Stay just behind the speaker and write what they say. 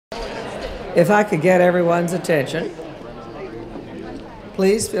If I could get everyone's attention,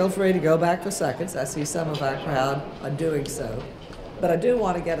 please feel free to go back for seconds. I see some of our crowd are doing so. But I do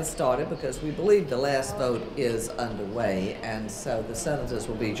want to get us started because we believe the last vote is underway, and so the senators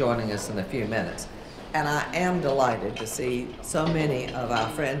will be joining us in a few minutes. And I am delighted to see so many of our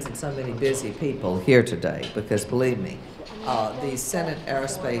friends and so many busy people here today because, believe me, these Senate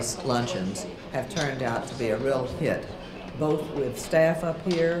Aerospace Luncheons have turned out to be a real hit, both with staff up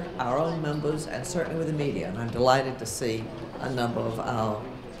here, our own members, and certainly with the media. And I'm delighted to see a number of our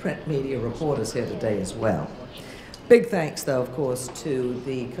print media reporters here today as well. Big thanks, though, of course, to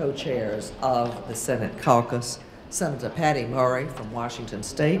the co-chairs of the Senate caucus, Senator Patty Murray from Washington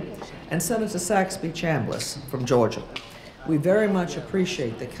State and Senator Saxby Chambliss from Georgia. We very much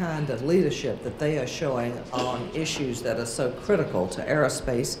appreciate the kind of leadership that they are showing on issues that are so critical to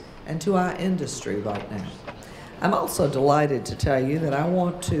aerospace and to our industry right now. I'm also delighted to tell you that I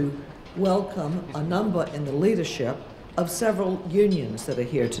want to welcome a number in the leadership of several unions that are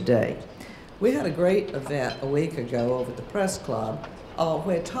here today. We had a great event a week ago over at the Press Club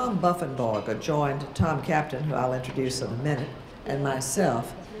where Tom Buffenbarger joined Tom Captain, who I'll introduce in a minute, and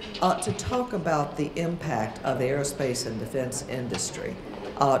myself to talk about the impact of the aerospace and defense industry.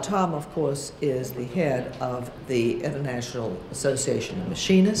 Tom, of course, is the head of the International Association of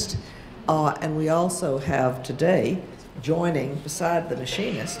Machinists, and we also have today, joining beside the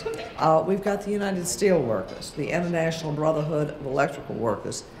machinists, we've got the United Steelworkers, the International Brotherhood of Electrical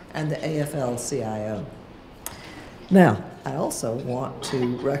Workers, and the AFL-CIO. Now, I also want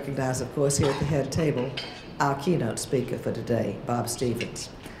to recognize, of course, here at the head table, our keynote speaker for today, Bob Stevens.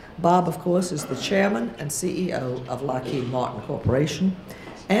 Bob, of course, is the chairman and CEO of Lockheed Martin Corporation,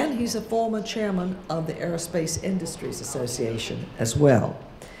 and he's a former chairman of the Aerospace Industries Association as well.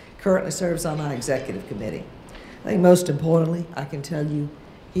 Currently serves on our executive committee. I think most importantly, I can tell you,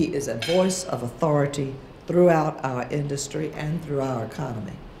 he is a voice of authority throughout our industry and through our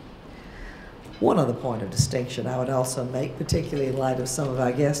economy. One other point of distinction I would also make, particularly in light of some of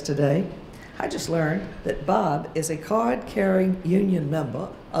our guests today, I just learned that Bob is a card-carrying union member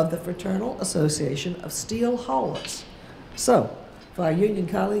of the Fraternal Association of Steel Haulers. So, for our union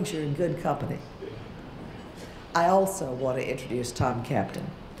colleagues, you're in good company. I also want to introduce Tom Captain.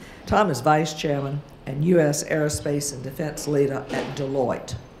 Tom is Vice Chairman and U.S. Aerospace and Defense Leader at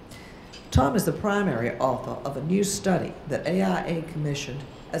Deloitte. Tom is the primary author of a new study that AIA commissioned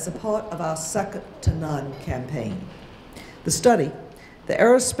as a part of our Second to None campaign. The study, The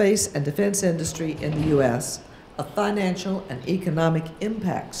Aerospace and Defense Industry in the U.S., a Financial and Economic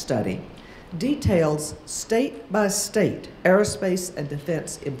Impact Study, details state-by-state aerospace and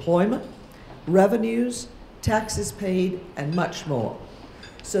defense employment, revenues, taxes paid, and much more.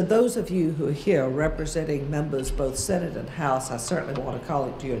 So those of you who are here representing members both Senate and House, I certainly want to call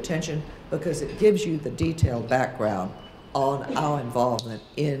it to your attention because it gives you the detailed background on our involvement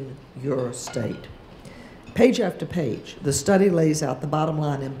in your state. Page after page, the study lays out the bottom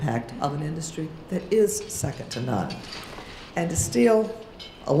line impact of an industry that is second to none. And to steal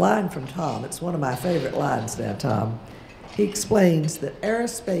a line from Tom, it's one of my favorite lines now, Tom, he explains that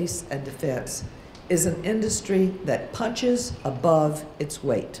aerospace and defense is an industry that punches above its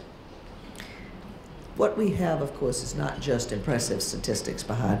weight. What we have, of course, is not just impressive statistics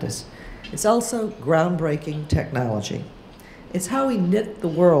behind us. It's also groundbreaking technology. It's how we knit the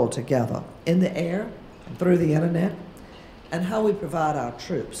world together in the air and through the internet, and how we provide our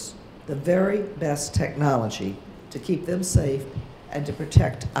troops the very best technology to keep them safe and to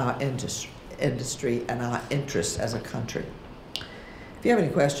protect our industry and our interests as a country. If you have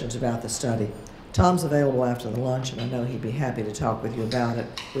any questions about the study, Tom's available after the lunch, and I know he'd be happy to talk with you about it.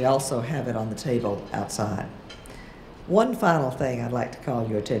 We also have it on the table outside. One final thing I'd like to call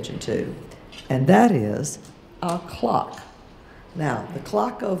your attention to, and that is our clock. Now, the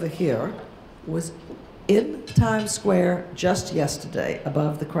clock over here was in Times Square just yesterday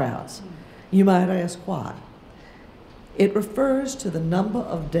above the crowds. You might ask why. It refers to the number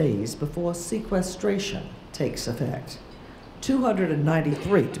of days before sequestration takes effect,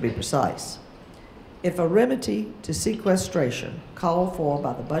 293 to be precise. If a remedy to sequestration called for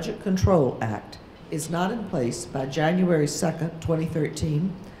by the Budget Control Act is not in place by January 2nd,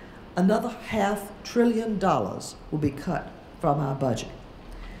 2013, another $500 billion will be cut from our budget.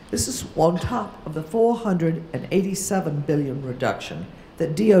 This is on top of the $487 billion reduction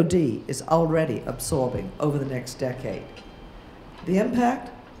that DoD is already absorbing over the next decade. The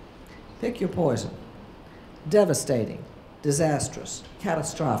impact? Pick your poison. Devastating, disastrous,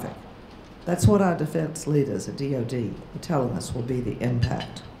 catastrophic. That's what our defense leaders at DoD are telling us will be the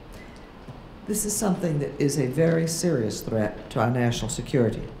impact. This is something that is a very serious threat to our national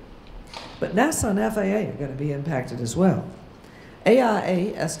security. But NASA and FAA are going to be impacted as well.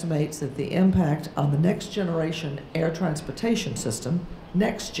 AIA estimates that the impact on the next generation air transportation system,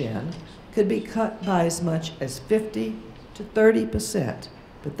 NextGen, could be cut by as much as 50 to 30%.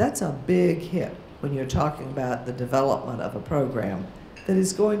 But that's a big hit when you're talking about the development of a program that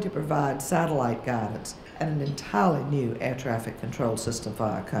is going to provide satellite guidance and an entirely new air traffic control system for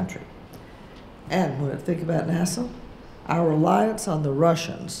our country. And when I think about NASA, our reliance on the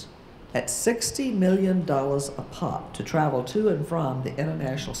Russians at $60 million a pop to travel to and from the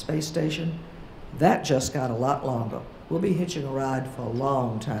International Space Station, that just got a lot longer. We'll be hitching a ride for a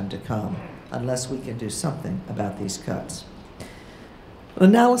long time to come unless we can do something about these cuts. An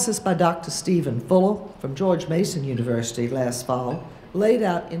analysis by Dr. Stephen Fuller from George Mason University last fall laid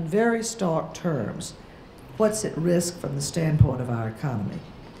out in very stark terms what's at risk from the standpoint of our economy.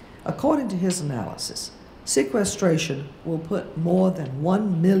 According to his analysis, sequestration will put more than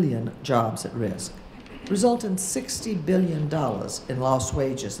 1 million jobs at risk, result in $60 billion in lost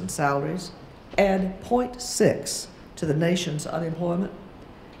wages and salaries, add 0.6 to the nation's unemployment,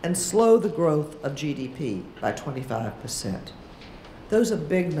 and slow the growth of GDP by 25%. Those are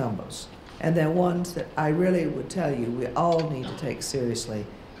big numbers, and they're ones that I really would tell you we all need to take seriously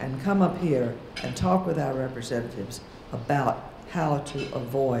and come up here and talk with our representatives about how to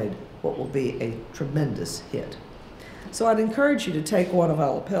avoid what will be a tremendous hit. So I'd encourage you to take one of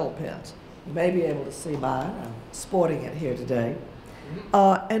our lapel pins. You may be able to see mine. I'm sporting it here today.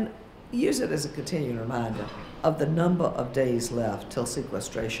 And use it as a continuing reminder of the number of days left till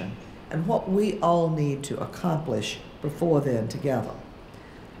sequestration and what we all need to accomplish before then together.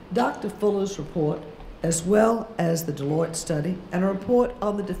 Dr. Fuller's report, as well as the Deloitte study and a report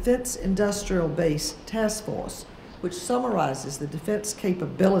on the Defense Industrial Base Task Force, which summarizes the defense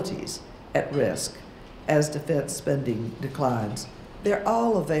capabilities at risk as defense spending declines, they're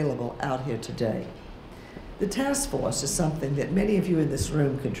all available out here today. The task force is something that many of you in this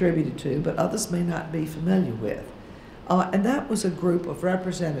room contributed to, but others may not be familiar with. And that was a group of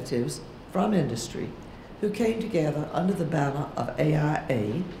representatives from industry who came together under the banner of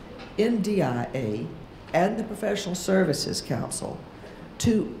AIA, NDIA, and the Professional Services Council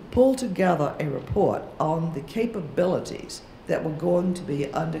to pull together a report on the capabilities that were going to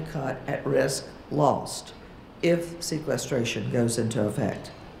be undercut, at risk, lost, if sequestration goes into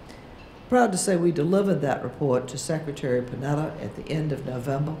effect. Proud to say we delivered that report to Secretary Panetta at the end of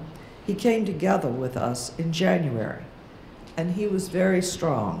November. He came together with us in January, and he was very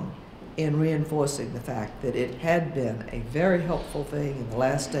strong in reinforcing the fact that it had been a very helpful thing in the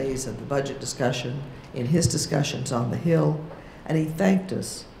last days of the budget discussion, in his discussions on the Hill, and he thanked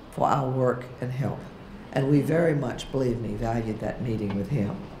us for our work and help. And we very much, believe me, valued that meeting with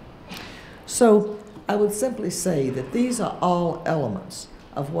him. So I would simply say that these are all elements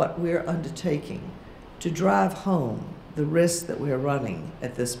of what we're undertaking to drive home the risks that we're running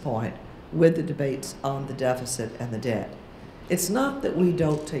at this point with the debates on the deficit and the debt. It's not that we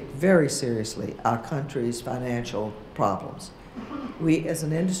don't take very seriously our country's financial problems. We, as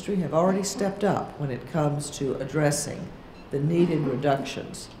an industry, have already stepped up when it comes to addressing the needed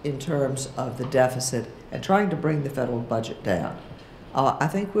reductions in terms of the deficit and trying to bring the federal budget down. I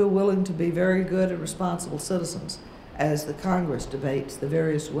think we're willing to be very good and responsible citizens as the Congress debates the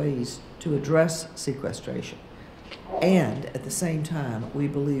various ways to address sequestration. And at the same time, we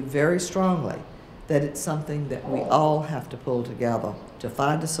believe very strongly that it's something that we all have to pull together to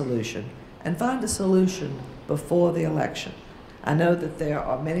find a solution, and find a solution before the election. I know that there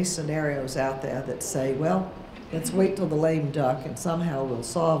are many scenarios out there that say, well, let's wait till the lame duck and somehow we'll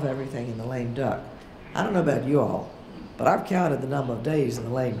solve everything in the lame duck. I don't know about you all, but I've counted the number of days in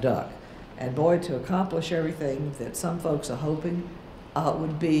the lame duck. And boy, to accomplish everything that some folks are hoping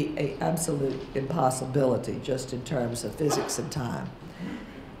would be an absolute impossibility just in terms of physics and time.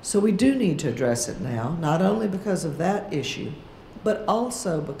 So we do need to address it now, not only because of that issue, but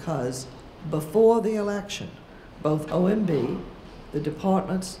also because before the election, both OMB, the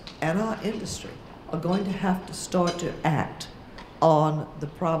departments, and our industry are going to have to start to act on the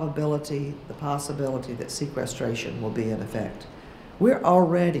probability, the possibility that sequestration will be in effect. We're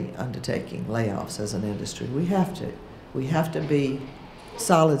already undertaking layoffs as an industry. We have to. We have to be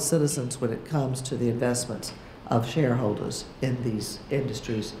solid citizens when it comes to the investments of shareholders in these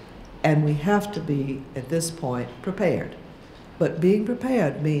industries. And we have to be, at this point, prepared. But being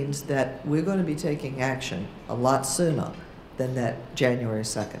prepared means that we're going to be taking action a lot sooner than that January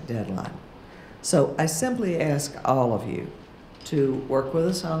 2nd deadline. So I simply ask all of you to work with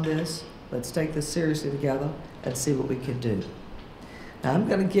us on this. Let's take this seriously together and see what we can do. Now I'm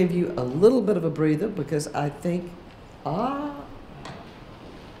going to give you a little bit of a breather because I think,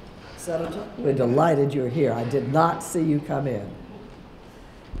 Senator, we're delighted you're here. I did not see you come in.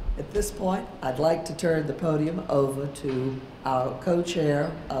 At this point, I'd like to turn the podium over to our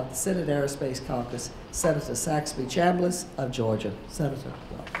co-chair of the Senate Aerospace Caucus, Senator Saxby Chambliss of Georgia. Senator,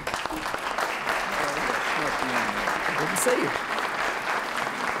 welcome. Good to see you.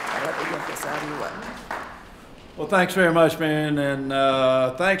 Let me get this out of your way. Well, thanks very much, Marion, and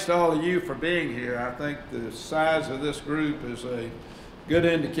thanks to all of you for being here. I think the size of this group is a good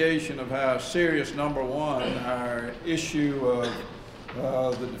indication of how serious, number one, our issue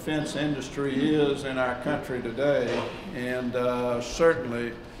of the defense industry is in our country today, and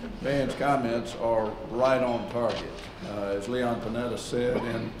certainly Marion's comments are right on target. As Leon Panetta said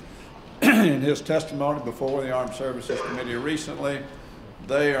in his testimony before the Armed Services Committee recently,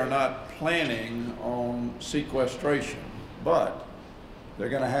 they are not planning on sequestration, but they're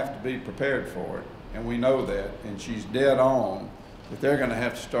going to have to be prepared for it, and we know that, and she's dead on that they're going to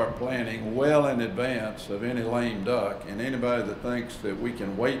have to start planning well in advance of any lame duck, and anybody that thinks that we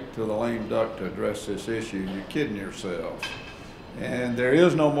can wait till the lame duck to address this issue, you're kidding yourselves. And there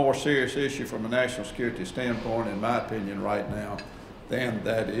is no more serious issue from a national security standpoint, in my opinion, right now, than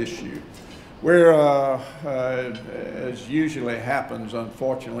that issue. We're, as usually happens,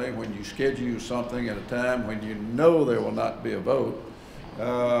 unfortunately, when you schedule something at a time when you know there will not be a vote,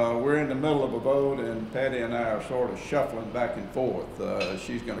 we're in the middle of a vote, and Patty and I are sort of shuffling back and forth.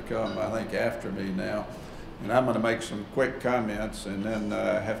 She's going to come, I think, after me now, and I'm going to make some quick comments, and then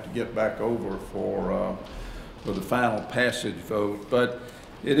have to get back over for the final passage vote. But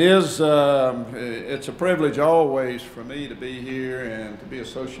it is, it's a privilege always for me to be here and to be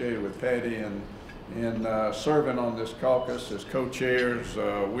associated with Patty and serving on this caucus as co-chairs.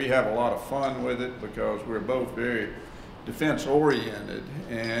 We have a lot of fun with it because we're both very defense oriented,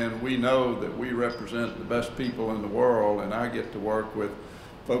 and we know that we represent the best people in the world, and I get to work with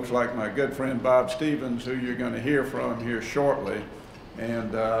folks like my good friend Bob Stevens, who you're going to hear from here shortly.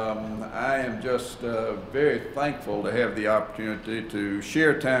 And I am just very thankful to have the opportunity to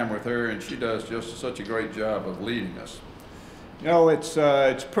share time with her, and she does just such a great job of leading us. You know,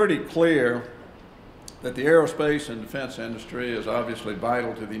 it's pretty clear that the aerospace and defense industry is obviously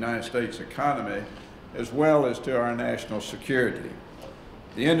vital to the United States economy as well as to our national security.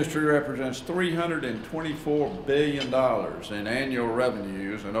 The industry represents $324 billion in annual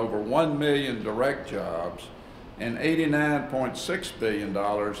revenues and over 1 million direct jobs, and $89.6 billion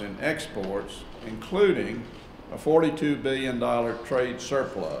in exports, including a $42 billion trade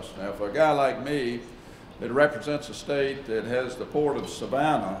surplus. Now, for a guy like me that represents a state that has the port of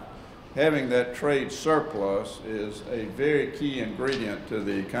Savannah, having that trade surplus is a very key ingredient to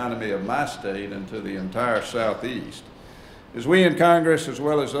the economy of my state and to the entire Southeast. As we in Congress, as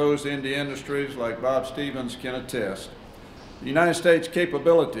well as those in the industries like Bob Stevens can attest, the United States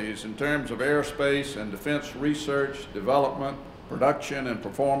capabilities in terms of aerospace and defense research, development, production, and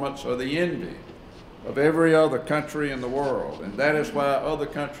performance are the envy of every other country in the world. And that is why other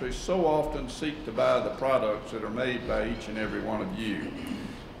countries so often seek to buy the products that are made by each and every one of you.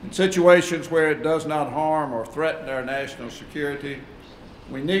 In situations where it does not harm or threaten our national security,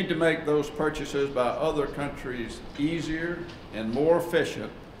 we need to make those purchases by other countries easier and more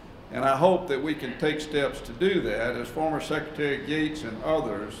efficient. And I hope that we can take steps to do that, as former Secretary Gates and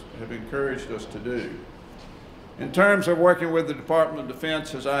others have encouraged us to do. In terms of working with the Department of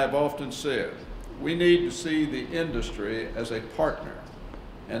Defense, as I have often said, we need to see the industry as a partner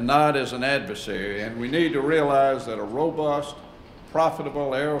and not as an adversary. And we need to realize that a robust,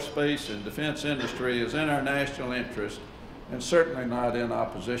 profitable aerospace and defense industry is in our national interest and certainly not in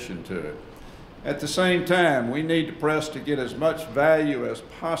opposition to it. At the same time, we need to press to get as much value as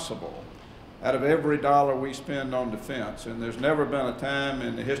possible out of every dollar we spend on defense. And there's never been a time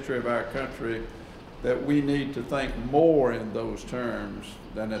in the history of our country that we need to think more in those terms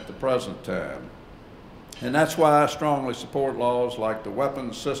than at the present time. And that's why I strongly support laws like the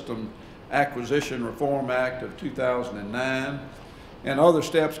Weapons System Acquisition Reform Act of 2009 and other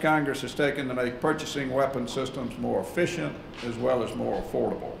steps Congress has taken to make purchasing weapon systems more efficient as well as more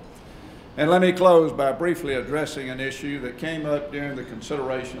affordable. And let me close by briefly addressing an issue that came up during the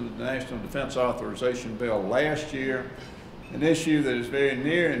consideration of the National Defense Authorization Bill last year, an issue that is very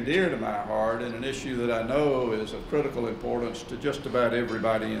near and dear to my heart, and an issue that I know is of critical importance to just about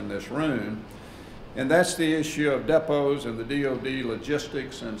everybody in this room, and that's the issue of depots and the DoD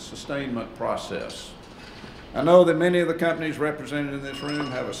logistics and sustainment process. I know that many of the companies represented in this room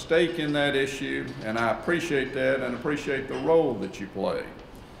have a stake in that issue, and I appreciate that and appreciate the role that you play.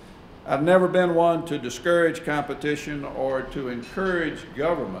 I've never been one to discourage competition or to encourage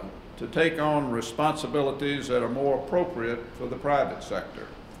government to take on responsibilities that are more appropriate for the private sector.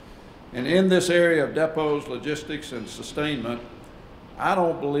 And in this area of depots, logistics, and sustainment, I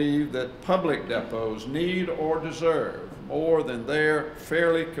don't believe that public depots need or deserve more than their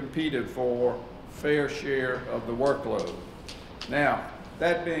fairly competed for fair share of the workload. Now,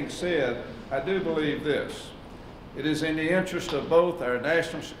 that being said, I do believe this. It is in the interest of both our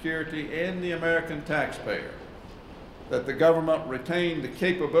national security and the American taxpayer that the government retain the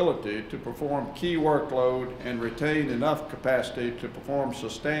capability to perform key workload and retain enough capacity to perform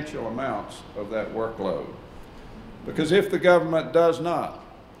substantial amounts of that workload. Because if the government does not,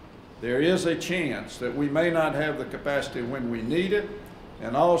 there is a chance that we may not have the capacity when we need it,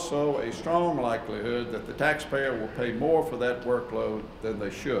 and also a strong likelihood that the taxpayer will pay more for that workload than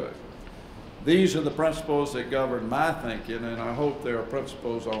they should. These are the principles that govern my thinking, and I hope they are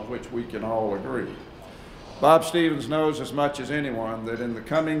principles on which we can all agree. Bob Stevens knows as much as anyone that in the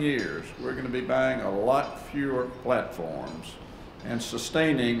coming years, we're going to be buying a lot fewer platforms and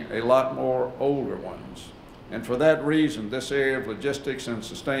sustaining a lot more older ones. And for that reason, this area of logistics and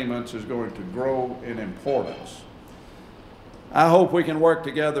sustainment is going to grow in importance. I hope we can work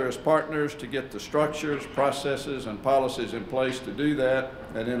together as partners to get the structures, processes, and policies in place to do that,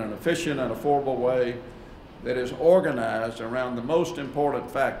 and in an efficient and affordable way that is organized around the most important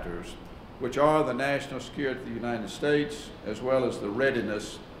factors, which are the national security of the United States, as well as the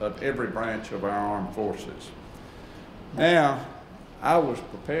readiness of every branch of our armed forces. Now, I was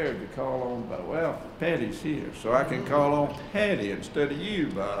prepared to call on, well, Patty's here, so I can call on Patty instead of you,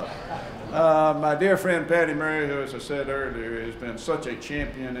 Bob. My dear friend Patty Murray, who, as I said earlier, has been such a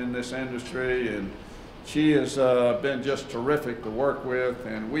champion in this industry, and she has been just terrific to work with,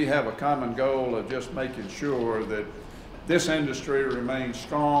 and we have a common goal of just making sure that this industry remains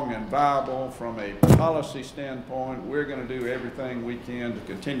strong and viable from a policy standpoint. We're going to do everything we can to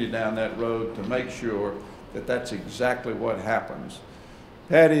continue down that road to make sure that that's exactly what happens.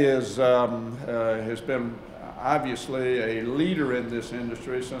 Patty has been obviously a leader in this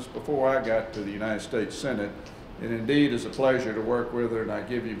industry since before I got to the United States Senate. And indeed, it's a pleasure to work with her, and I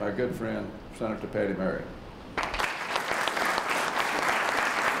give you my good friend, Senator Patty Marion.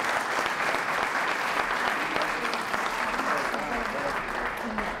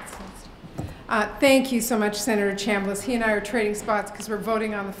 Thank you so much, Senator Chambliss. He and I are trading spots because we're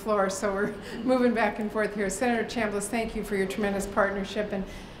voting on the floor, so we're moving back and forth here. Senator Chambliss, thank you for your tremendous partnership, and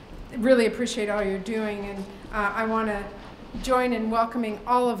really appreciate all you're doing. And I want to join in welcoming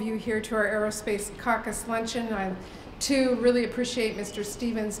all of you here to our Aerospace Caucus Luncheon. I, too, really appreciate Mr.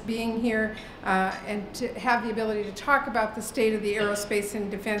 Stevens being here and to have the ability to talk about the state of the aerospace and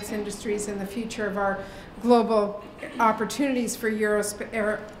defense industries and the future of our global opportunities for U.S.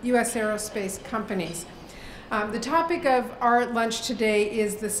 aerospace companies. The topic of our lunch today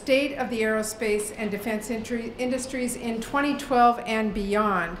is the state of the aerospace and defense industries in 2012 and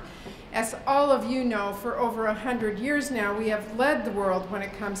beyond. As all of you know, for over 100 years now, we have led the world when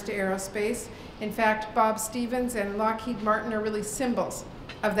it comes to aerospace. In fact, Bob Stevens and Lockheed Martin are really symbols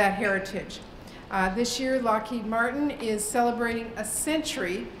of that heritage. This year, Lockheed Martin is celebrating a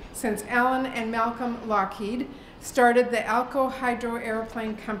century since Alan and Malcolm Lockheed started the Alco Hydro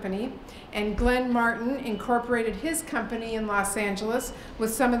Airplane Company, and Glenn Martin incorporated his company in Los Angeles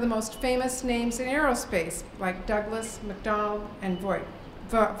with some of the most famous names in aerospace, like Douglas, McDonnell, and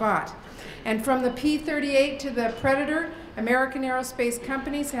Vought. And from the P-38 to the Predator, American aerospace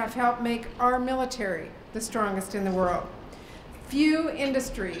companies have helped make our military the strongest in the world. Few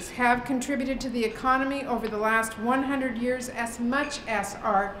industries have contributed to the economy over the last 100 years as much as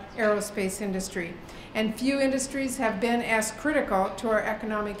our aerospace industry, and few industries have been as critical to our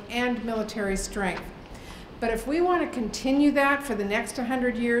economic and military strength. But if we want to continue that for the next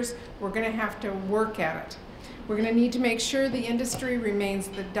 100 years, we're going to have to work at it. We're going to need to make sure the industry maintains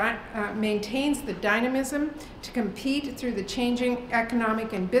the dynamism to compete through the changing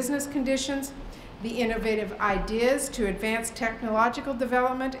economic and business conditions, the innovative ideas to advance technological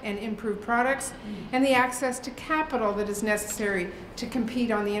development and improve products, and the access to capital that is necessary to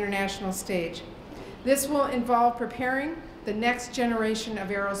compete on the international stage. This will involve preparing the next generation of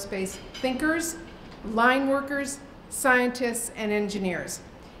aerospace thinkers, line workers, scientists, and engineers.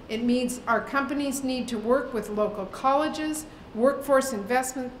 It means our companies need to work with local colleges, workforce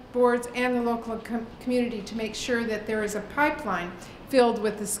investment boards, and the local community to make sure that there is a pipeline filled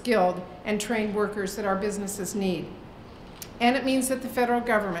with the skilled and trained workers that our businesses need. And it means that the federal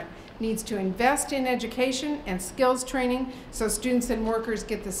government needs to invest in education and skills training so students and workers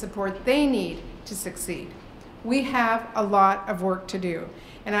get the support they need to succeed. We have a lot of work to do,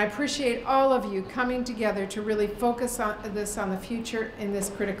 and I appreciate all of you coming together to really focus on this on the future in this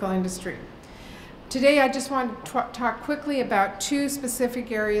critical industry. Today I just want to talk quickly about two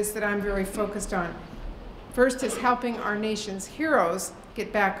specific areas that I'm very focused on. First is helping our nation's heroes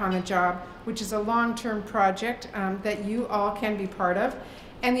get back on the job, which is a long-term project that you all can be part of,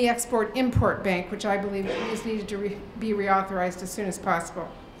 and the Export-Import Bank, which I believe is needed to be reauthorized as soon as possible.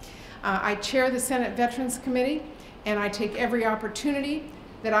 I chair the Senate Veterans Committee, and I take every opportunity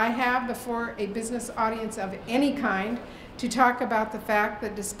that I have before a business audience of any kind to talk about the fact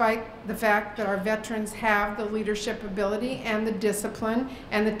that despite the fact that our veterans have the leadership ability and the discipline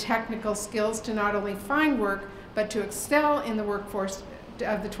and the technical skills to not only find work, but to excel in the workforce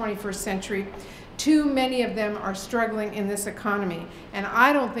of the 21st century, too many of them are struggling in this economy. And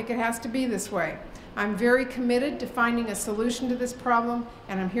I don't think it has to be this way. I'm very committed to finding a solution to this problem,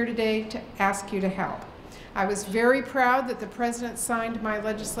 and I'm here today to ask you to help. I was very proud that the President signed my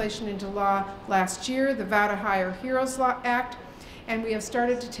legislation into law last year, the Vow to Hire Heroes Act, and we have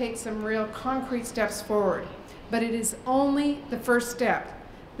started to take some real concrete steps forward. But it is only the first step.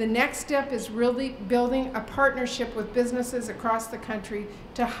 The next step is really building a partnership with businesses across the country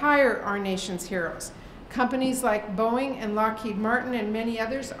to hire our nation's heroes. Companies like Boeing and Lockheed Martin and many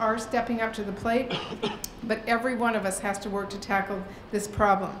others are stepping up to the plate, but every one of us has to work to tackle this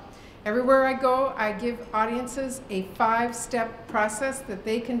problem. Everywhere I go, I give audiences a 5-step process that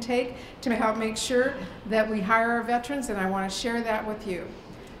they can take to help make sure that we hire our veterans, and I want to share that with you.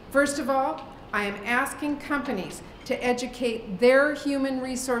 First of all, I am asking companies to educate their human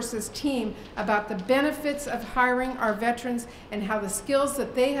resources team about the benefits of hiring our veterans and how the skills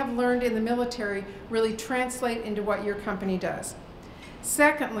that they have learned in the military really translate into what your company does.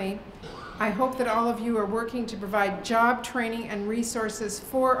 Secondly, I hope that all of you are working to provide job training and resources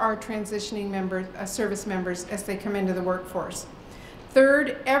for our transitioning service members as they come into the workforce.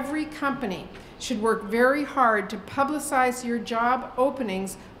 Third, every company should work very hard to publicize your job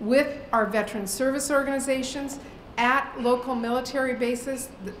openings with our veteran service organizations at local military bases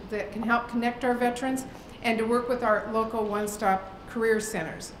that can help connect our veterans, and to work with our local one-stop career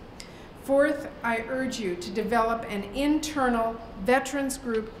centers. Fourth, I urge you to develop an internal veterans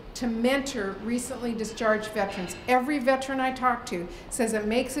group to mentor recently discharged veterans. Every veteran I talk to says it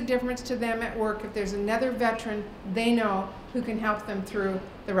makes a difference to them at work if there's another veteran they know who can help them through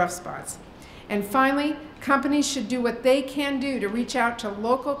the rough spots. And finally, companies should do what they can do to reach out to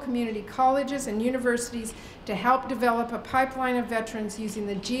local community colleges and universities to help develop a pipeline of veterans using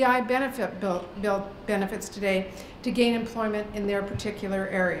the GI benefits today to gain employment in their particular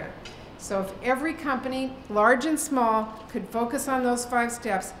area. So if every company, large and small, could focus on those 5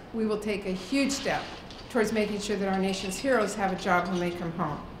 steps, we will take a huge step towards making sure that our nation's heroes have a job when they come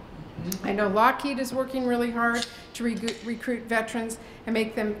home. I know Lockheed is working really hard to recruit veterans and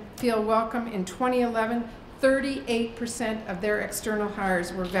make them feel welcome. In 2011, 38% of their external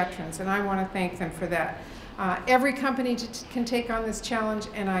hires were veterans, and I want to thank them for that. Every company can take on this challenge,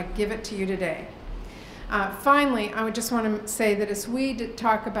 and I give it to you today. Finally, I would just want to say that as we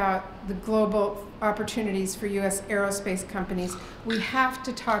talk about the global opportunities for U.S. aerospace companies, we have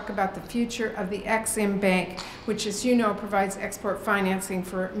to talk about the future of the Ex-Im Bank, which, as you know, provides export financing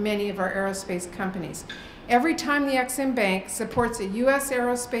for many of our aerospace companies. Every time the Ex-Im Bank supports a U.S.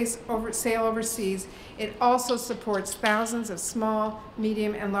 aerospace sale overseas, it also supports thousands of small,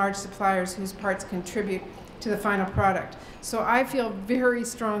 medium, and large suppliers whose parts contribute to the final product. So I feel very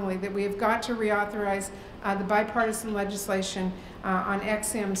strongly that we have got to reauthorize the bipartisan legislation on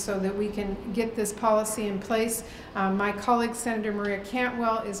Ex-Im so that we can get this policy in place. My colleague, Senator Maria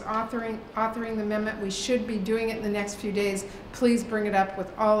Cantwell, is authoring the amendment. We should be doing it in the next few days. Please bring it up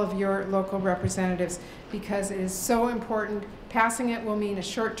with all of your local representatives because it is so important. Passing it will mean a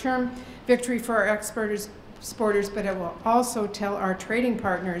short-term victory for our exporters, but it will also tell our trading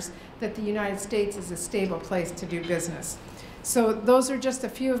partners that the United States is a stable place to do business. So those are just a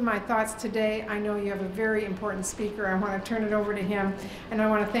few of my thoughts today. I know you have a very important speaker. I want to turn it over to him. And I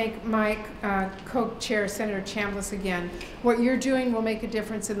want to thank my co-chair, Senator Chambliss, again. What you're doing will make a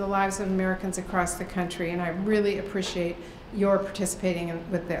difference in the lives of Americans across the country, and I really appreciate your participating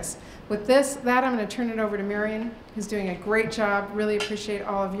with this. With that, I'm going to turn it over to Marion, who's doing a great job. Really appreciate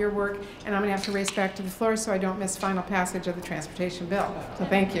all of your work, and I'm going to have to race back to the floor so I don't miss final passage of the transportation bill. So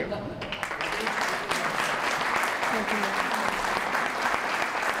thank you.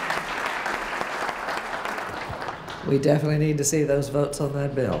 We definitely need to see those votes on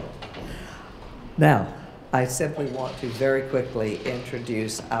that bill. Now, I simply want to very quickly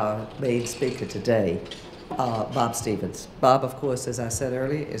introduce our main speaker today, Bob Stevens. Bob, of course, as I said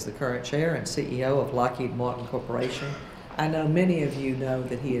earlier, is the current chair and CEO of Lockheed Martin Corporation. I know many of you know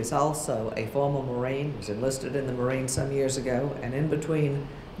that he is also a former Marine, was enlisted in the Marines some years ago, and in between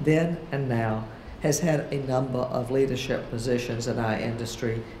then and now has had a number of leadership positions in our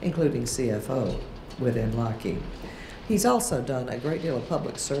industry, including CFO within Lockheed. He's also done a great deal of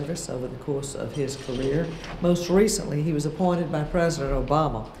public service over the course of his career. Most recently, he was appointed by President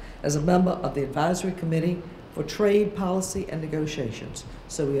Obama as a member of the Advisory Committee for Trade Policy and Negotiations.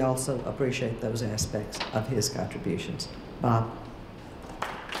 So we also appreciate those aspects of his contributions. Bob.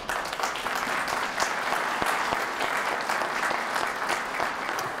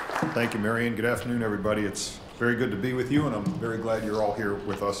 Thank you, Marion. Good afternoon, everybody. It's very good to be with you, and I'm very glad you're all here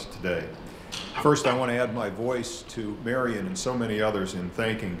with us today. First, I want to add my voice to Marion and so many others in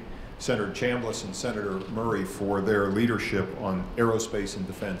thanking Senator Chambliss and Senator Murray for their leadership on aerospace and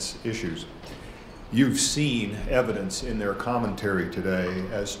defense issues. You've seen evidence in their commentary today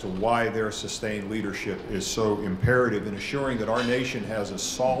as to why their sustained leadership is so imperative in assuring that our nation has a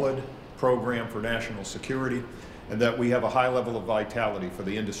solid program for national security and that we have a high level of vitality for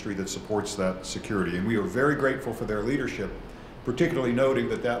the industry that supports that security. And we are very grateful for their leadership, particularly noting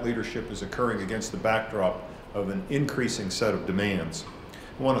that that leadership is occurring against the backdrop of an increasing set of demands.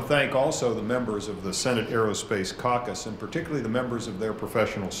 I want to thank also the members of the Senate Aerospace Caucus, and particularly the members of their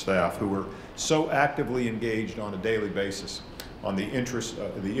professional staff who are so actively engaged on a daily basis on the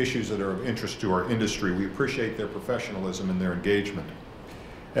issues that are of interest to our industry. We appreciate their professionalism and their engagement.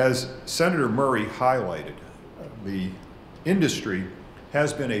 As Senator Murray highlighted, the industry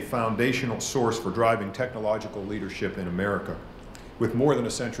has been a foundational source for driving technological leadership in America, with more than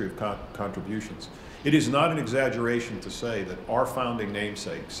a century of contributions. It is not an exaggeration to say that our founding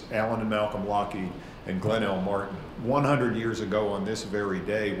namesakes, Alan and Malcolm Lockheed and Glenn L. Martin, 100 years ago on this very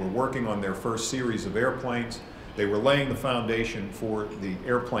day, were working on their first series of airplanes. They were laying the foundation for the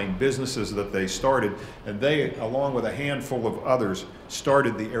airplane businesses that they started, and they, along with a handful of others,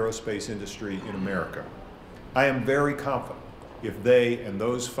 started the aerospace industry in America. I am very confident if they and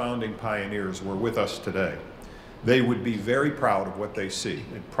those founding pioneers were with us today, they would be very proud of what they see.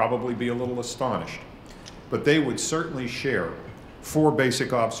 They'd probably be a little astonished, but they would certainly share 4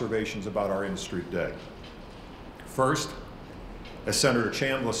 basic observations about our industry today. First, as Senator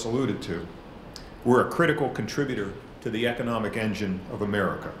Chambliss alluded to, we're a critical contributor to the economic engine of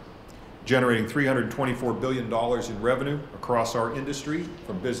America, generating $324 billion in revenue across our industry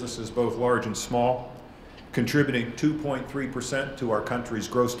from businesses both large and small, contributing 2.3% to our country's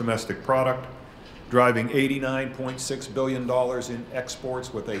gross domestic product, driving $89.6 billion in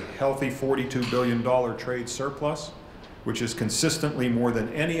exports with a healthy $42 billion trade surplus, which is consistently more than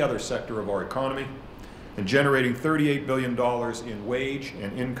any other sector of our economy, and generating $38 billion in wage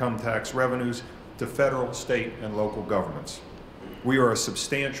and income tax revenues to federal, state, and local governments. We are a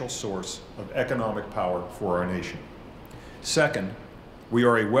substantial source of economic power for our nation. Second, we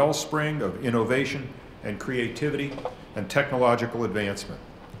are a wellspring of innovation and creativity and technological advancement.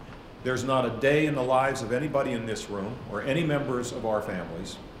 There's not a day in the lives of anybody in this room, or any members of our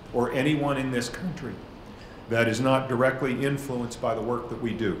families, or anyone in this country that is not directly influenced by the work that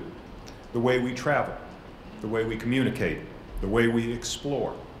we do. The way we travel, the way we communicate, the way we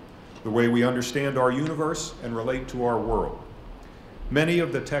explore, the way we understand our universe and relate to our world. Many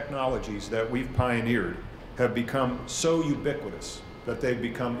of the technologies that we've pioneered have become so ubiquitous that they've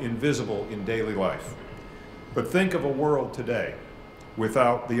become invisible in daily life. But think of a world today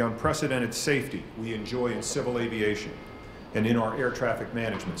without the unprecedented safety we enjoy in civil aviation and in our air traffic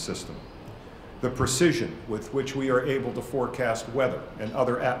management system, the precision with which we are able to forecast weather and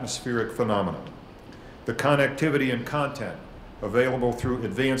other atmospheric phenomena, the connectivity and content available through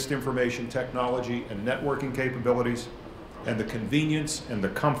advanced information technology and networking capabilities, and the convenience and the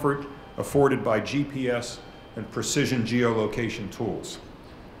comfort afforded by GPS and precision geolocation tools.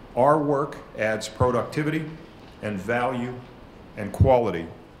 Our work adds productivity and value and quality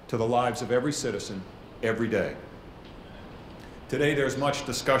to the lives of every citizen every day. Today there's much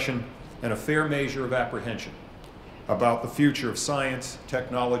discussion and a fair measure of apprehension about the future of science,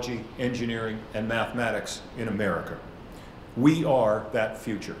 technology, engineering, and mathematics in America. We are that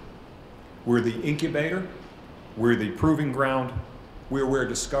future. We're the incubator, we're the proving ground, we're where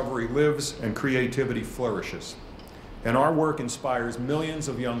discovery lives and creativity flourishes. And our work inspires millions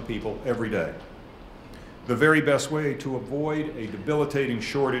of young people every day. The very best way to avoid a debilitating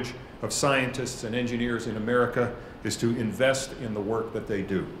shortage of scientists and engineers in America is to invest in the work that they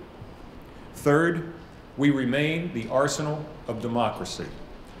do. Third, we remain the arsenal of democracy.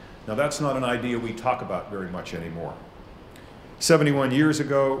 Now that's not an idea we talk about very much anymore. 71 years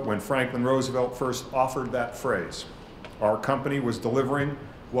ago, when Franklin Roosevelt first offered that phrase, our company was delivering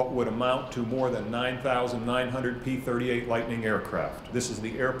what would amount to more than 9,900 P-38 Lightning aircraft. This is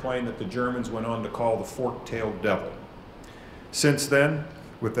the airplane that the Germans went on to call the fork-tailed devil. Since then,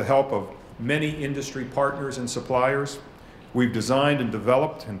 with the help of many industry partners and suppliers, we've designed and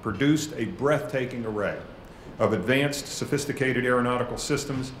developed and produced a breathtaking array of advanced, sophisticated aeronautical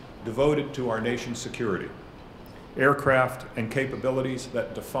systems devoted to our nation's security, aircraft and capabilities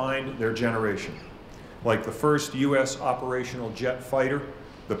that defined their generation, like the first U.S. operational jet fighter,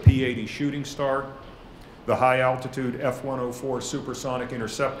 the P-80 Shooting Star, the high-altitude F-104 supersonic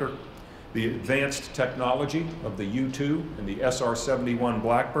interceptor, the advanced technology of the U-2 and the SR-71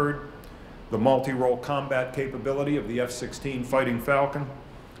 Blackbird, the multi-role combat capability of the F-16 Fighting Falcon,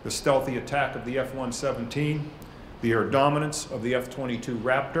 the stealthy attack of the F-117, the air dominance of the F-22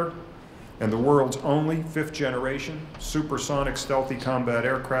 Raptor, and the world's only fifth-generation supersonic stealthy combat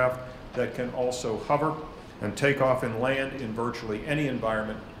aircraft that can also hover and take off and land in virtually any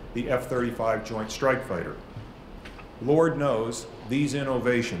environment, the F-35 Joint Strike Fighter. Lord knows these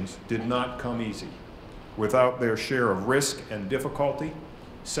innovations did not come easy, without their share of risk and difficulty,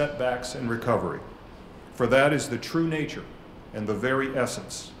 setbacks and recovery. For that is the true nature and the very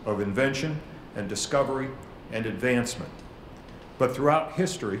essence of invention and discovery and advancement. But throughout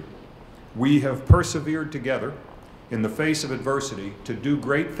history, we have persevered together in the face of adversity to do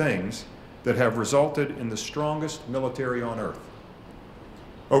great things that have resulted in the strongest military on earth.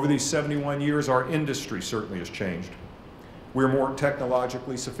 Over these 71 years, our industry certainly has changed. We're more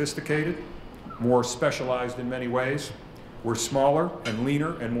technologically sophisticated, more specialized in many ways. We're smaller and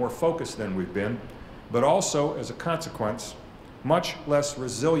leaner and more focused than we've been, but also, as a consequence, much less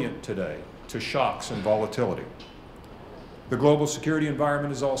resilient today to shocks and volatility. The global security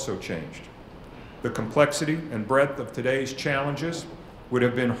environment has also changed. The complexity and breadth of today's challenges would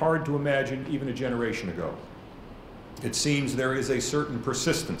have been hard to imagine even a generation ago. It seems there is a certain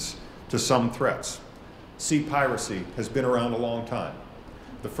persistence to some threats. Sea piracy has been around a long time.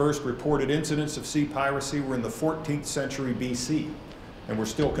 The first reported incidents of sea piracy were in the 14th century BC, and we're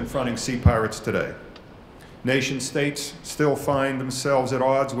still confronting sea pirates today. Nation states still find themselves at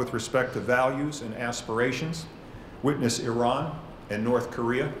odds with respect to values and aspirations. Witness Iran and North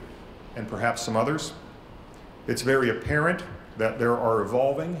Korea, and perhaps some others. It's very apparent that there are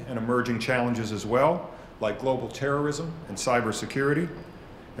evolving and emerging challenges as well, like global terrorism and cybersecurity,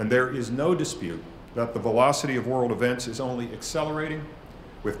 and there is no dispute that the velocity of world events is only accelerating,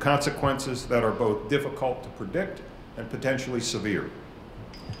 with consequences that are both difficult to predict and potentially severe.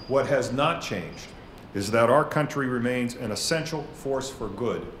 What has not changed is that our country remains an essential force for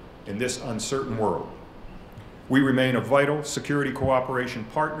good in this uncertain world. We remain a vital security cooperation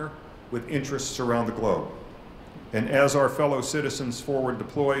partner with interests around the globe. And as our fellow citizens forward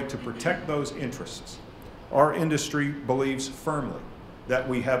deploy to protect those interests, our industry believes firmly that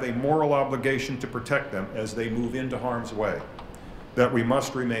we have a moral obligation to protect them as they move into harm's way, that we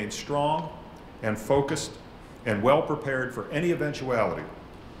must remain strong and focused and well prepared for any eventuality.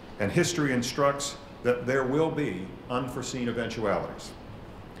 And history instructs that there will be unforeseen eventualities.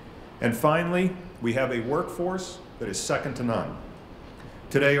 And finally, we have a workforce that is second to none.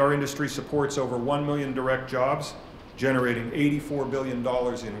 Today, our industry supports over 1 million direct jobs, generating $84 billion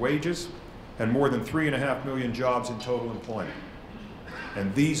in wages and more than 3.5 million jobs in total employment.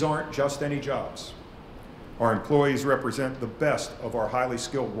 And these aren't just any jobs. Our employees represent the best of our highly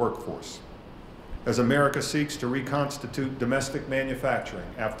skilled workforce. As America seeks to reconstitute domestic manufacturing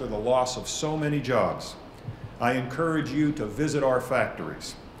after the loss of so many jobs, I encourage you to visit our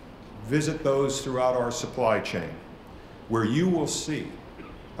factories. Visit those throughout our supply chain, where you will see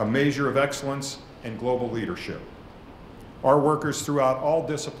a measure of excellence and global leadership. Our workers throughout all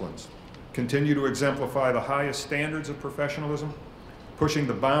disciplines continue to exemplify the highest standards of professionalism, pushing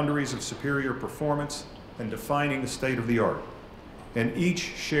the boundaries of superior performance and defining the state of the art. And each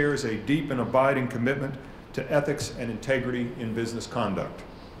shares a deep and abiding commitment to ethics and integrity in business conduct.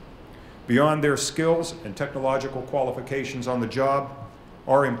 Beyond their skills and technological qualifications on the job,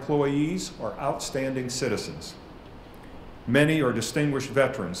 our employees are outstanding citizens. Many are distinguished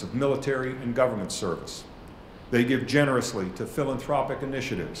veterans of military and government service. They give generously to philanthropic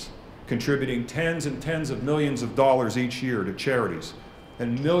initiatives, contributing tens and tens of millions of dollars each year to charities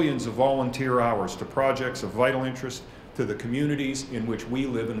and millions of volunteer hours to projects of vital interest to the communities in which we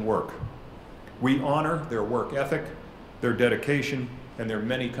live and work. We honor their work ethic, their dedication, and their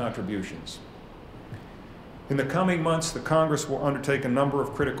many contributions. In the coming months, the Congress will undertake a number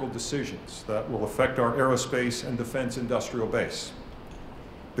of critical decisions that will affect our aerospace and defense industrial base,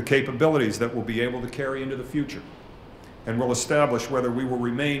 the capabilities that we'll be able to carry into the future, and will establish whether we will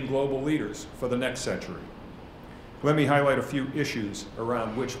remain global leaders for the next century. Let me highlight a few issues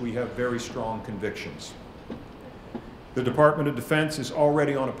around which we have very strong convictions. The Department of Defense is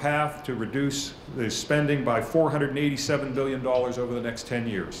already on a path to reduce the spending by $487 billion over the next 10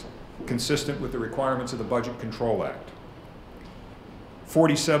 years. consistent with the requirements of the Budget Control Act.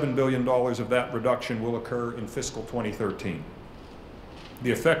 $47 billion of that reduction will occur in fiscal 2013.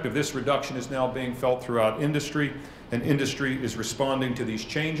 The effect of this reduction is now being felt throughout industry, and industry is responding to these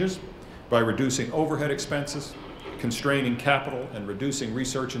changes by reducing overhead expenses, constraining capital and reducing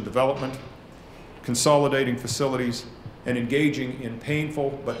research and development, consolidating facilities, and engaging in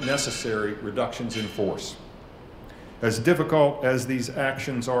painful but necessary reductions in force. As difficult as these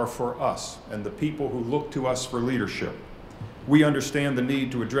actions are for us and the people who look to us for leadership, we understand the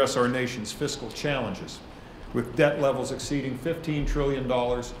need to address our nation's fiscal challenges, with debt levels exceeding $15 trillion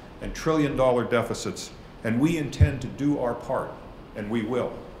and trillion-dollar deficits, and we intend to do our part, and we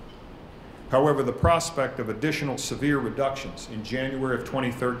will. However, the prospect of additional severe reductions in January of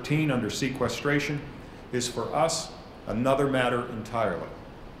 2013 under sequestration is for us another matter entirely.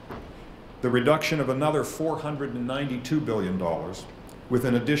 The reduction of another $492 billion, with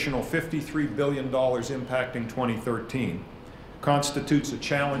an additional $53 billion impacting 2013, constitutes a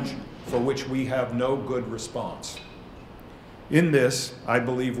challenge for which we have no good response. In this, I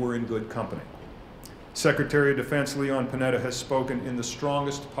believe we're in good company. Secretary of Defense Leon Panetta has spoken in the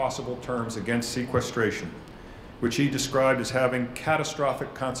strongest possible terms against sequestration, which he described as having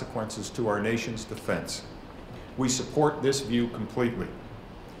catastrophic consequences to our nation's defense. We support this view completely.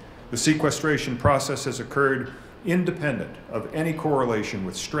 The sequestration process has occurred independent of any correlation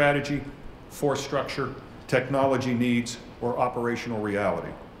with strategy, force structure, technology needs, or operational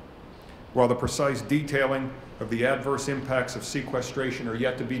reality. While the precise detailing of the adverse impacts of sequestration are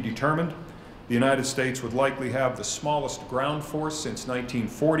yet to be determined, the United States would likely have the smallest ground force since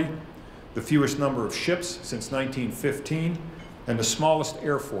 1940, the fewest number of ships since 1915, and the smallest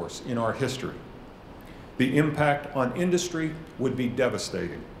air force in our history. The impact on industry would be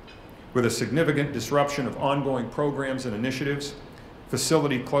devastating, with a significant disruption of ongoing programs and initiatives,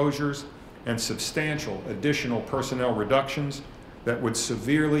 facility closures, and substantial additional personnel reductions that would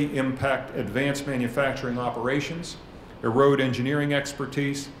severely impact advanced manufacturing operations, erode engineering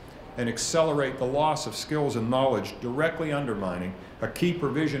expertise, and accelerate the loss of skills and knowledge, directly undermining a key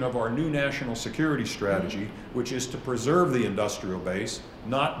provision of our new national security strategy, which is to preserve the industrial base,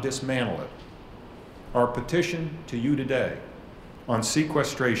 not dismantle it. Our petition to you today on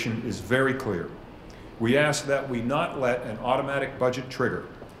sequestration is very clear. We ask that we not let an automatic budget trigger,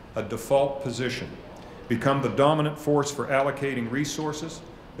 a default position, become the dominant force for allocating resources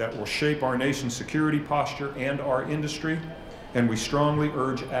that will shape our nation's security posture and our industry, and we strongly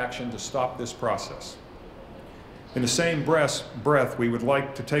urge action to stop this process. In the same breath, we would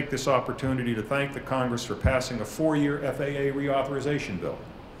like to take this opportunity to thank the Congress for passing a 4-year FAA reauthorization bill.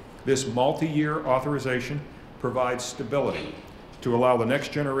 This multi-year authorization provides stability to allow the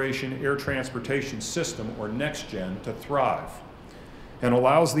next generation air transportation system, or NextGen, to thrive, and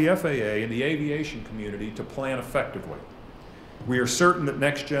allows the FAA and the aviation community to plan effectively. We are certain that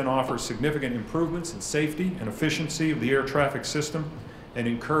NextGen offers significant improvements in safety and efficiency of the air traffic system and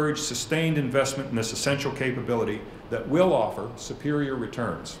encourage sustained investment in this essential capability that will offer superior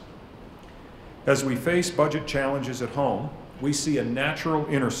returns. As we face budget challenges at home, we see a natural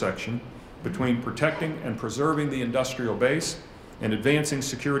intersection between protecting and preserving the industrial base and advancing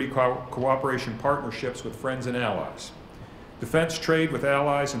security cooperation partnerships with friends and allies. Defense trade with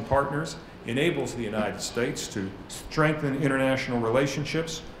allies and partners enables the United States to strengthen international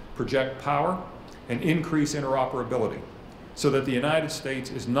relationships, project power, and increase interoperability, so that the United States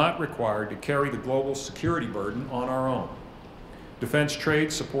is not required to carry the global security burden on our own. Defense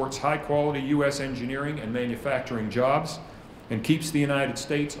trade supports high-quality U.S. engineering and manufacturing jobs and keeps the United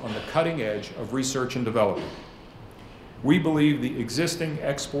States on the cutting edge of research and development. We believe the existing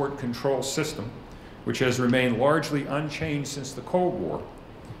export control system, which has remained largely unchanged since the Cold War,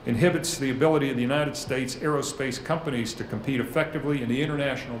 inhibits the ability of the United States aerospace companies to compete effectively in the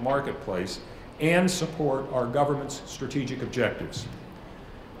international marketplace and support our government's strategic objectives.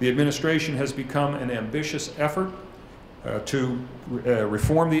 The administration has become an ambitious effort to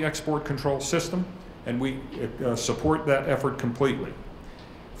reform the export control system, and we support that effort completely.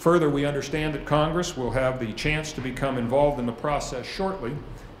 Further, we understand that Congress will have the chance to become involved in the process shortly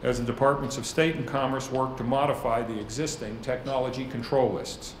as the Departments of State and Commerce work to modify the existing technology control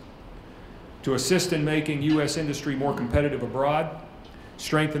lists. To assist in making U.S. industry more competitive abroad,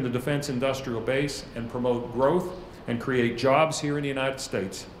 strengthen the defense industrial base, and promote growth and create jobs here in the United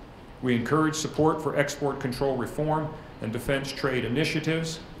States, we encourage support for export control reform and defense trade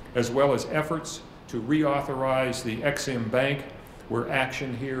initiatives, as well as efforts to reauthorize the Ex-Im Bank, where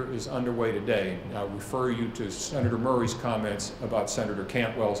action here is underway today. I'll refer you to Senator Murray's comments about Senator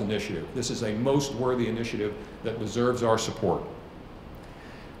Cantwell's initiative. This is a most worthy initiative that deserves our support.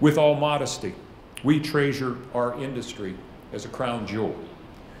 With all modesty, we treasure our industry as a crown jewel.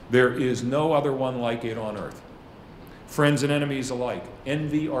 There is no other one like it on earth. Friends and enemies alike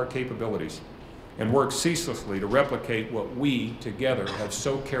envy our capabilities and work ceaselessly to replicate what we together have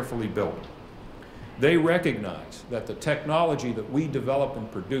so carefully built. They recognize that the technology that we develop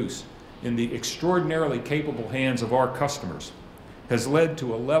and produce in the extraordinarily capable hands of our customers has led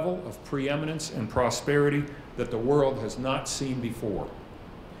to a level of preeminence and prosperity that the world has not seen before.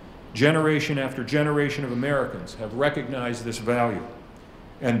 Generation after generation of Americans have recognized this value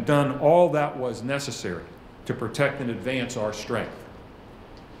and done all that was necessary to protect and advance our strength.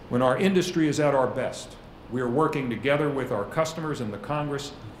 When our industry is at our best, we are working together with our customers and the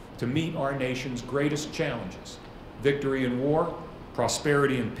Congress to meet our nation's greatest challenges: victory in war,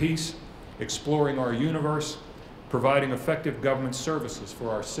 prosperity in peace, exploring our universe, providing effective government services for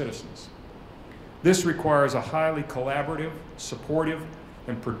our citizens. This requires a highly collaborative, supportive,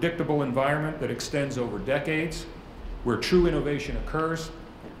 and predictable environment that extends over decades, where true innovation occurs,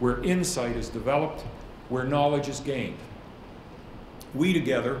 where insight is developed, where knowledge is gained. We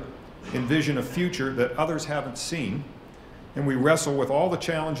together envision a future that others haven't seen, and we wrestle with all the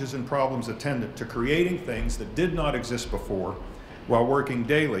challenges and problems attendant to creating things that did not exist before, while working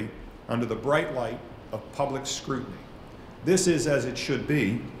daily under the bright light of public scrutiny. This is as it should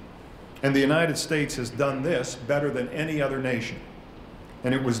be, and the United States has done this better than any other nation.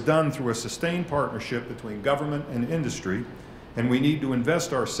 And it was done through a sustained partnership between government and industry, and we need to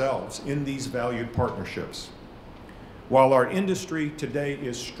invest ourselves in these valued partnerships. While our industry today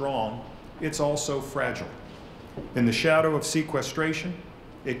is strong, it's also fragile. In the shadow of sequestration,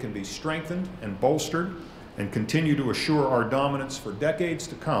 it can be strengthened and bolstered and continue to assure our dominance for decades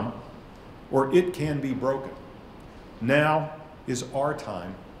to come, or it can be broken. Now is our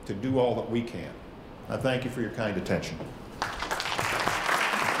time to do all that we can. I thank you for your kind attention.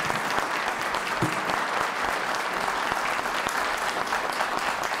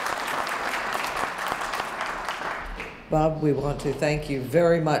 Bob, we want to thank you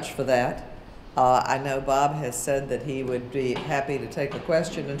very much for that. I know Bob has said that he would be happy to take a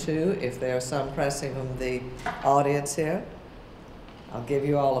question or two if there are some pressing from the audience here. I'll give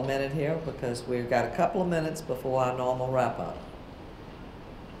you all a minute here because we've got a couple of minutes before our normal wrap up.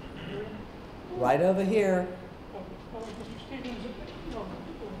 Right over here. Mr. Stevens,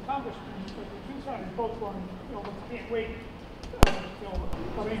 Congressman, the two sides both want, can't wait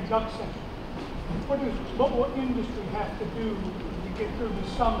for any duck session. What will industry have to do to get through the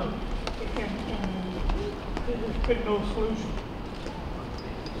summer and there's been no solution?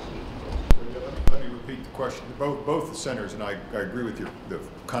 Let me repeat the question. Both the senators, and I agree with the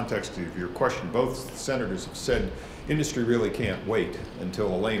context of your question, both senators have said industry really can't wait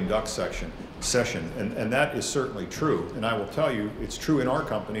until a lame duck session, and that is certainly true. And I will tell you, it's true in our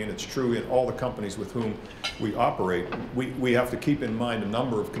company, and it's true in all the companies with whom we operate. We have to keep in mind a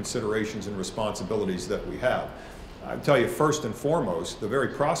number of considerations and responsibilities that we have. I'll tell you, first and foremost, the very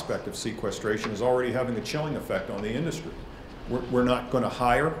prospect of sequestration is already having a chilling effect on the industry. We're not going to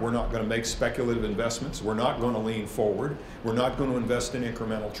hire, we're not going to make speculative investments, we're not going to lean forward, we're not going to invest in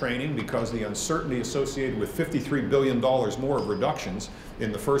incremental training because the uncertainty associated with $53 billion more of reductions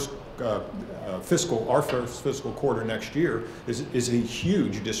in the first fiscal quarter next year is a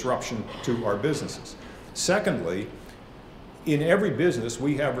huge disruption to our businesses. Secondly, in every business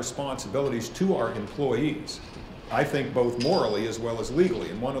we have responsibilities to our employees. I think both morally as well as legally,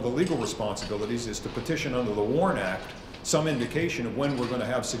 and one of the legal responsibilities is to petition under the WARN Act some indication of when we're going to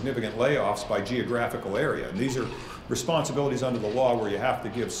have significant layoffs by geographical area. And these are responsibilities under the law where you have to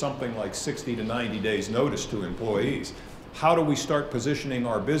give something like 60 to 90 days notice to employees. How do we start positioning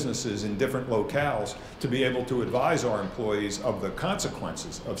our businesses in different locales to be able to advise our employees of the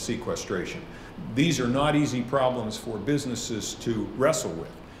consequences of sequestration? These are not easy problems for businesses to wrestle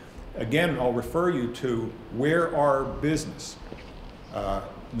with. Again, I'll refer you to where our business,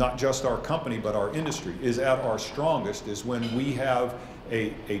 not just our company, but our industry, is at our strongest is when we have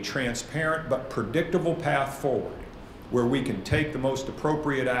a transparent but predictable path forward where we can take the most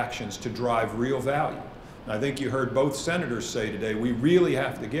appropriate actions to drive real value. And I think you heard both senators say today, we really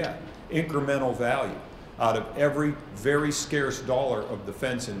have to get incremental value out of every very scarce dollar of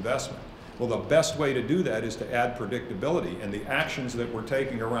defense investment. Well, the best way to do that is to add predictability, and the actions that we're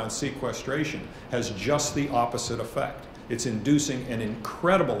taking around sequestration has just the opposite effect. It's inducing an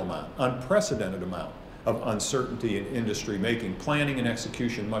incredible amount, unprecedented amount of uncertainty in industry, making planning and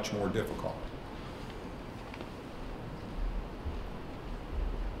execution much more difficult.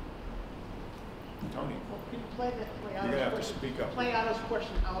 Tony, you're going to have to speak up. Play out his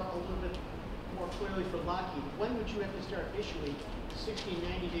question out a little bit more clearly for Lockheed, when would you have to start issuing 60,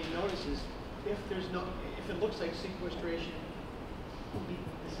 90-day notices if it looks like sequestration will be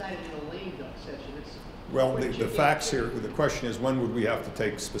decided in a lame duck session? Well, the facts here, the question is, when would we have to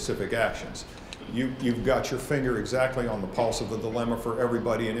take specific actions? You've got your finger exactly on the pulse of the dilemma for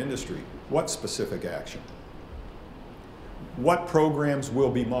everybody in industry. What specific action? What programs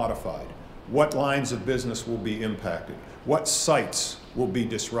will be modified? What lines of business will be impacted? What sites will be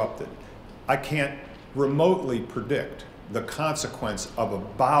disrupted? I can't remotely predict the consequence of a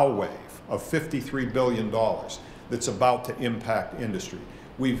bow wave of $53 billion that's about to impact industry.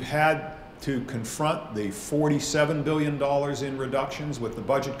 We've had to confront the $47 billion in reductions with the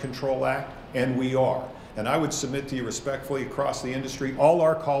Budget Control Act, and we are. And I would submit to you respectfully, across the industry, all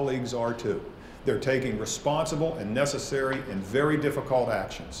our colleagues are too. They're taking responsible and necessary and very difficult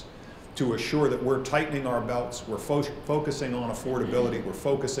actions to assure that we're tightening our belts, we're focusing on affordability, we're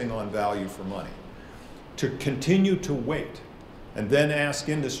focusing on value for money. To continue to wait and then ask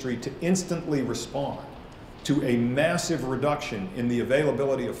industry to instantly respond to a massive reduction in the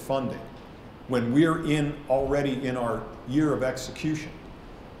availability of funding when we're already in our year of execution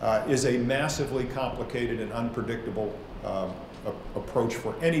is a massively complicated and unpredictable approach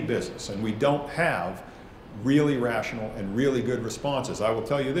for any business. And we don't have really rational and really good responses. I will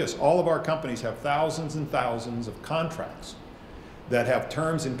tell you this, all of our companies have thousands and thousands of contracts that have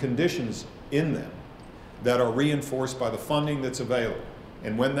terms and conditions in them that are reinforced by the funding that's available.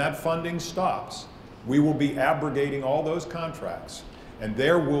 And when that funding stops, we will be abrogating all those contracts, and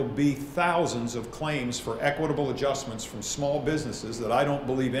there will be thousands of claims for equitable adjustments from small businesses that I don't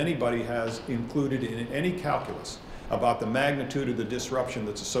believe anybody has included in any calculus about the magnitude of the disruption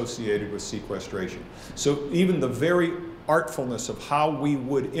that's associated with sequestration. So even the very artfulness of how we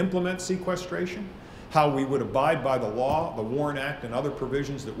would implement sequestration, how we would abide by the law, the WARN Act, and other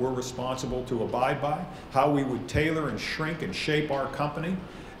provisions that we're responsible to abide by, how we would tailor and shrink and shape our company,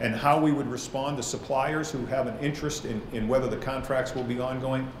 and how we would respond to suppliers who have an interest in whether the contracts will be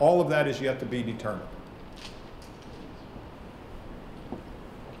ongoing, all of that is yet to be determined.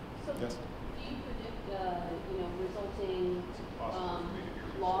 So yes? Do you predict, resulting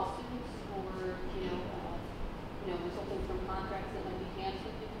lawsuits or, resulting from contracts that might be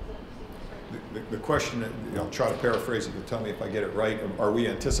canceled because of sequestration? The question, I'll try to paraphrase it, you'll tell me if I get it right, are we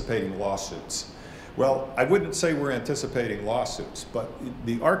anticipating lawsuits? Well, I wouldn't say we're anticipating lawsuits, but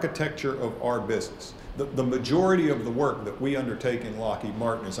the architecture of our business, the majority of the work that we undertake in Lockheed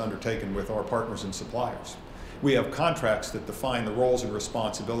Martin is undertaken with our partners and suppliers. We have contracts that define the roles and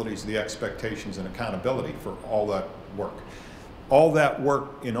responsibilities, the expectations and accountability for all that work. All that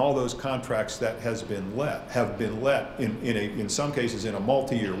work in all those contracts that have been let in some cases in a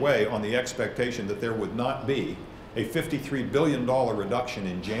multi-year way on the expectation that there would not be a $53 billion reduction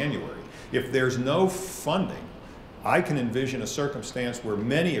in January. If there's no funding, I can envision a circumstance where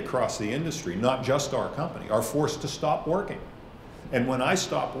many across the industry, not just our company, are forced to stop working. And when I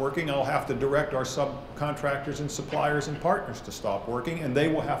stop working, I'll have to direct our subcontractors and suppliers and partners to stop working, and they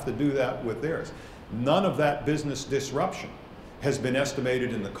will have to do that with theirs. None of that business disruption has been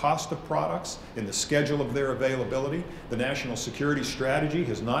estimated in the cost of products, in the schedule of their availability. The national security strategy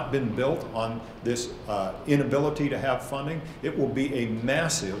has not been built on this inability to have funding. It will be a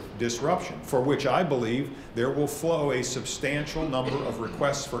massive disruption for which I believe there will flow a substantial number of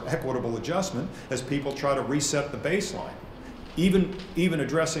requests for equitable adjustment as people try to reset the baseline. Even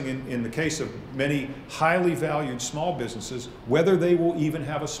addressing in the case of many highly valued small businesses, whether they will even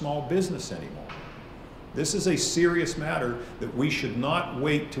have a small business anymore. This is a serious matter that we should not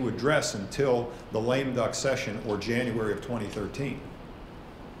wait to address until the lame duck session or January of 2013.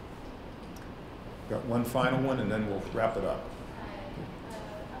 Got one final one and then we'll wrap it up.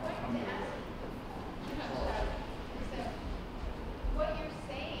 What you're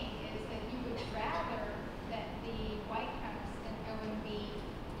saying is that you would rather that the White House and OMB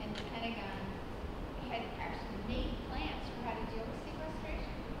and the Pentagon had actually made plans for how to deal with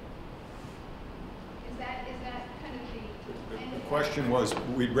sequestration? Is that kind of the question was,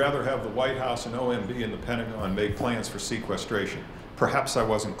 we'd rather have the White House and OMB and the Pentagon make plans for sequestration. Perhaps I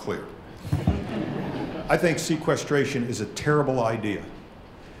wasn't clear. I think sequestration is a terrible idea.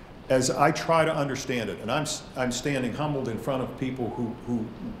 As I try to understand it, and I'm standing humbled in front of people who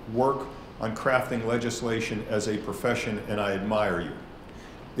work on crafting legislation as a profession, and I admire you.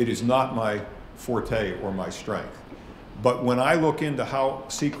 It is not my forte or my strength. But when I look into how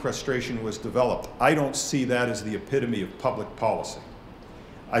sequestration was developed, I don't see that as the epitome of public policy.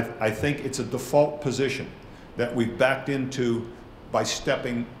 I think it's a default position that we've backed into by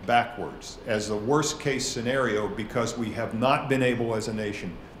stepping backwards as the worst case scenario, because we have not been able as a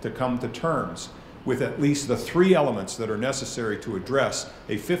nation to come to terms with at least the 3 elements that are necessary to address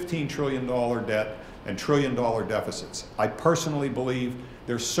a $15 trillion debt and trillion-dollar deficits. I personally believe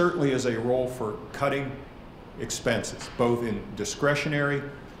there certainly is a role for cutting expenses, both in discretionary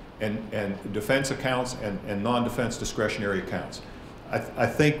and defense accounts and non-defense discretionary accounts. I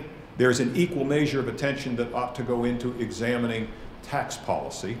think there's an equal measure of attention that ought to go into examining tax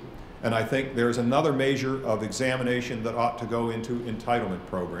policy, and I think there's another measure of examination that ought to go into entitlement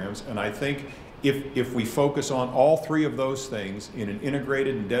programs. And I think if we focus on all 3 of those things in an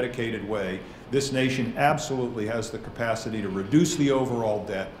integrated and dedicated way, this nation absolutely has the capacity to reduce the overall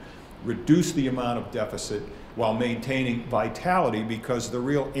debt, reduce the amount of deficit, while maintaining vitality, because the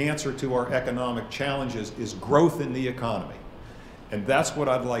real answer to our economic challenges is growth in the economy. And that's what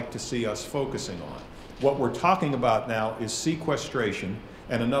I'd like to see us focusing on. What we're talking about now is sequestration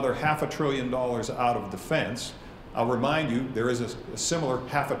and another $500 billion out of defense. I'll remind you, there is a similar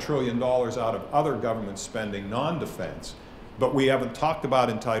 $500 billion out of other government spending, non-defense, but we haven't talked about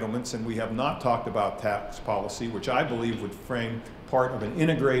entitlements, and we have not talked about tax policy, which I believe would frame part of an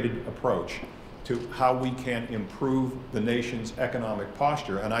integrated approach to how we can improve the nation's economic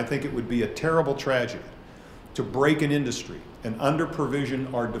posture. And I think it would be a terrible tragedy to break an industry and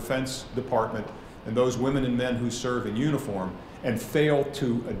under-provision our Defense Department and those women and men who serve in uniform and fail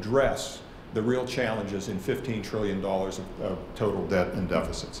to address the real challenges in $15 trillion of total debt and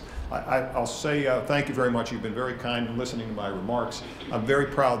deficits. I'll say thank you very much. You've been very kind in listening to my remarks. I'm very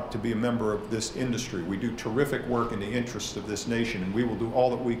proud to be a member of this industry. We do terrific work in the interests of this nation, and we will do all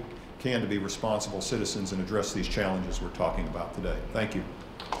that we can to be responsible citizens and address these challenges we're talking about today. Thank you.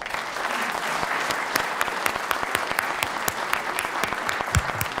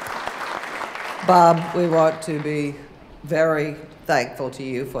 Bob, we want to be very thankful to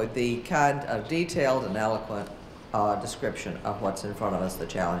you for the kind of detailed and eloquent description of what's in front of us, the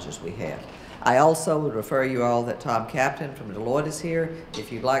challenges we have. I also would refer you all that Tom Captain from Deloitte is here.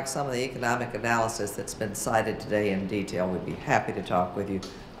 If you'd like some of the economic analysis that's been cited today in detail, we'd be happy to talk with you.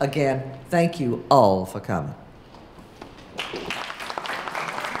 Again, thank you all for coming.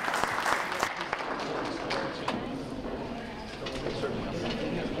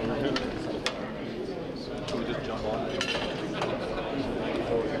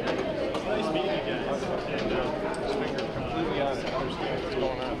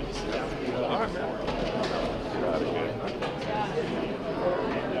 All right, man.